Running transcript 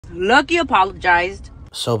Lucky apologized.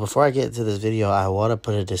 So before I get into this video, I want to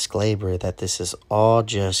put a disclaimer that this is all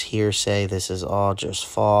just hearsay. This is all just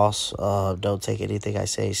false. Don't take anything I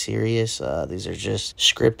say serious. These are just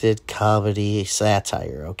scripted comedy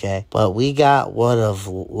satire, okay? But we got one of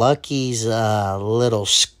Lucky's little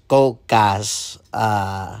guys,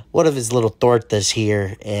 one of his little tortas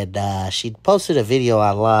here, and she posted a video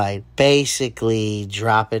online basically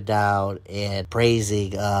dropping down and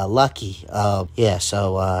praising Lucky.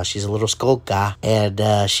 So she's a little guy,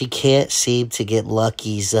 and she can't seem to get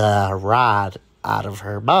Lucky's rod out of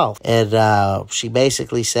her mouth. And she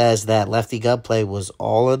basically says that Lefty Gunplay was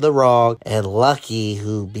all in the wrong, and Lucky,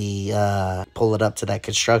 who be pulling up to that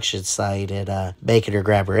construction site and making her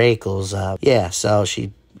grab her ankles. So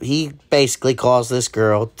he basically calls this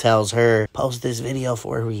girl, tells her, post this video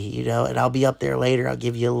for me, you know, and I'll be up there later. I'll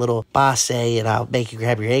give you a little passe and I'll make you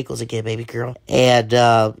grab your ankles again, baby girl. And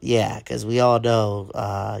because we all know,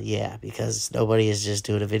 because nobody is just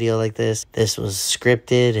doing a video like this. This was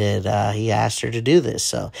scripted, and he asked her to do this.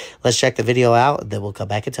 So let's check the video out, and then we'll come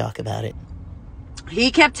back and talk about it. He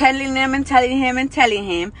kept telling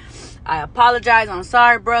him, I apologize, I'm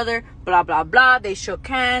sorry, brother, blah, blah, blah. They shook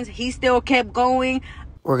hands. He still kept going.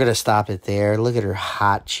 We're going to stop it there. Look at her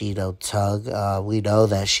hot Cheeto tongue. We know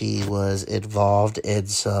that she was involved in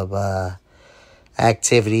some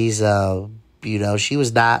activities. She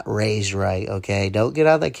was not raised right, okay? Don't get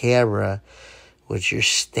on the camera with your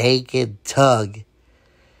stinking tongue.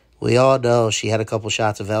 We all know she had a couple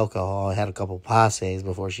shots of alcohol, had a couple passes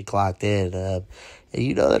before she clocked in. And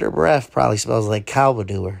you know that her breath probably smells like cow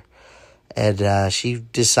manure. And she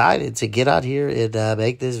decided to get out here and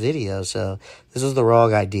make this video. So this was the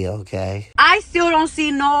wrong idea, okay? I still don't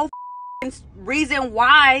see no reason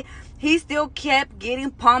why he still kept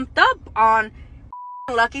getting pumped up on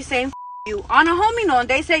Lucky saying you. On a homie note,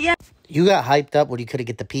 they said, yeah. You got hyped up when you couldn't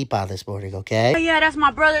get the peep on this morning, okay? Yeah, that's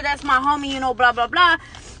my brother, that's my homie, you know, blah, blah, blah.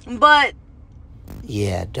 But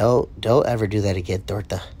yeah, don't ever do that again,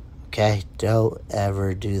 Torta. Okay? Don't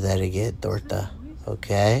ever do that again, Torta.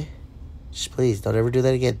 Okay? Just please, don't ever do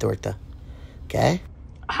that again, Torta. Okay?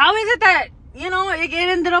 How is it that, it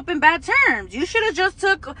ended up in bad terms? You should have just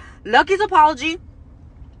took Lucky's apology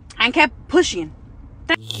and kept pushing.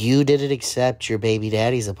 You didn't accept your baby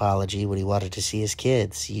daddy's apology when he wanted to see his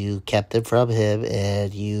kids. You kept it from him,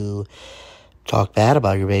 and you talked bad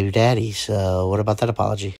about your baby daddy. So what about that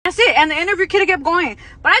apology? That's it. And the interview could have kept going.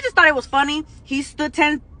 But I just thought it was funny. He stood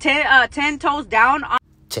 10 toes down on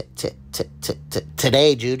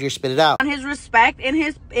today, Junior, spit it out. On his respect in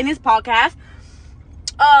his podcast.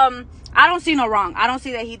 I don't see no wrong. I don't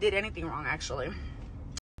see that he did anything wrong, actually.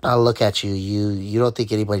 I'll look at you. You don't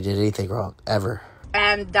think anybody did anything wrong, ever.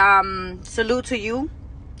 And salute to you,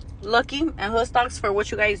 Lucky and Hoodstocks, for what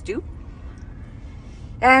you guys do.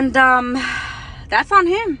 And that's on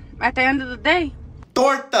him at the end of the day.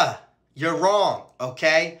 Torta, you're wrong,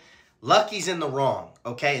 okay? Lucky's in the wrong,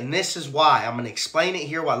 okay? And this is why. I'm going to explain it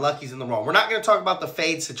here why Lucky's in the wrong. We're not going to talk about the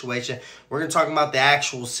fade situation. We're going to talk about the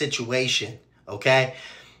actual situation, okay?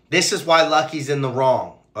 This is why Lucky's in the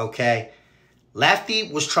wrong, okay?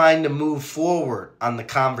 Lefty was trying to move forward on the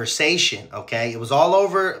conversation, okay? It was all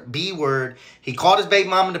over B word. He called his baby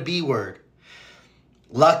mama the B word.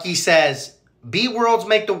 Lucky says, he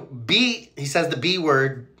says the B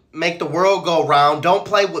word, make the world go round. Don't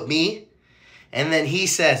play with me. And then he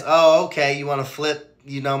says, oh, okay, you want to flip,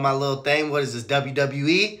 my little thing? What is this,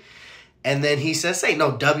 WWE? And then he says, say,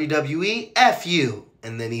 no, WWE, F you.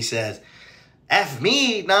 And then he says, F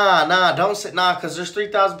me? Nah, don't say, nah, because there's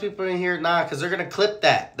 3,000 people in here. Nah, because they're going to clip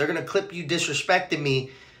that. They're going to clip you disrespecting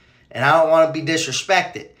me, and I don't want to be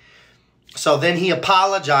disrespected. So then he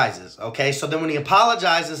apologizes, okay? So then when he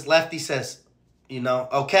apologizes, Lefty says,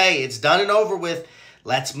 okay, it's done and over with.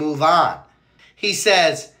 Let's move on. He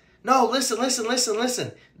says, no, listen.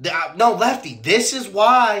 No, Lefty, this is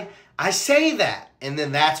why I say that. And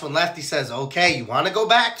then that's when Lefty says, okay, you want to go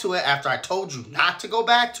back to it after I told you not to go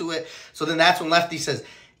back to it. So then that's when Lefty says,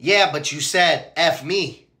 yeah, but you said F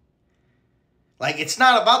me. Like, it's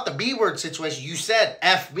not about the B word situation. You said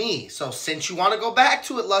F me. So since you want to go back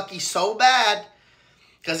to it, Lucky, so bad,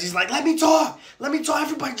 because he's like, let me talk,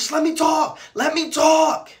 everybody, just let me talk.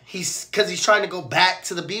 Because he's trying to go back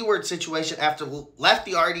to the B word situation after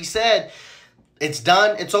Lefty already said, it's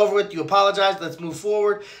done. It's over with. You apologize. Let's move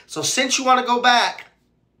forward. So since you want to go back,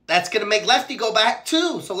 that's going to make Lefty go back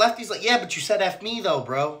too. So Lefty's like, yeah, but you said F me though,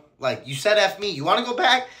 bro. Like, you said F me. You want to go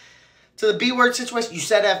back to the B word situation? You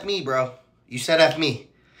said F me, bro. You said F me.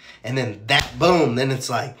 And then that, boom, then it's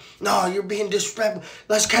like, no, you're being disrespectful.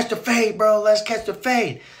 Let's catch the fade, bro. Let's catch the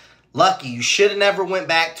fade. Lucky, you should have never went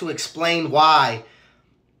back to explain why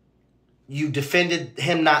you defended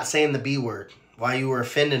him not saying the B word while you were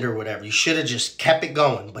offended or whatever. You should have just kept it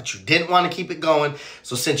going, but you didn't want to keep it going.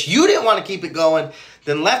 So since you didn't want to keep it going,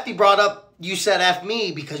 then Lefty brought up, you said F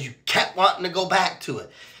me because you kept wanting to go back to it.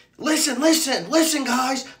 Listen,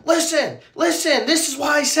 guys. Listen. This is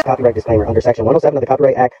why I said... Copyright disclaimer. Under Section 107 of the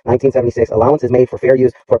Copyright Act, 1976, allowance is made for fair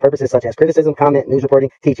use for purposes such as criticism, comment, news reporting,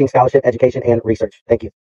 teaching, scholarship, education, and research. Thank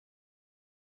you.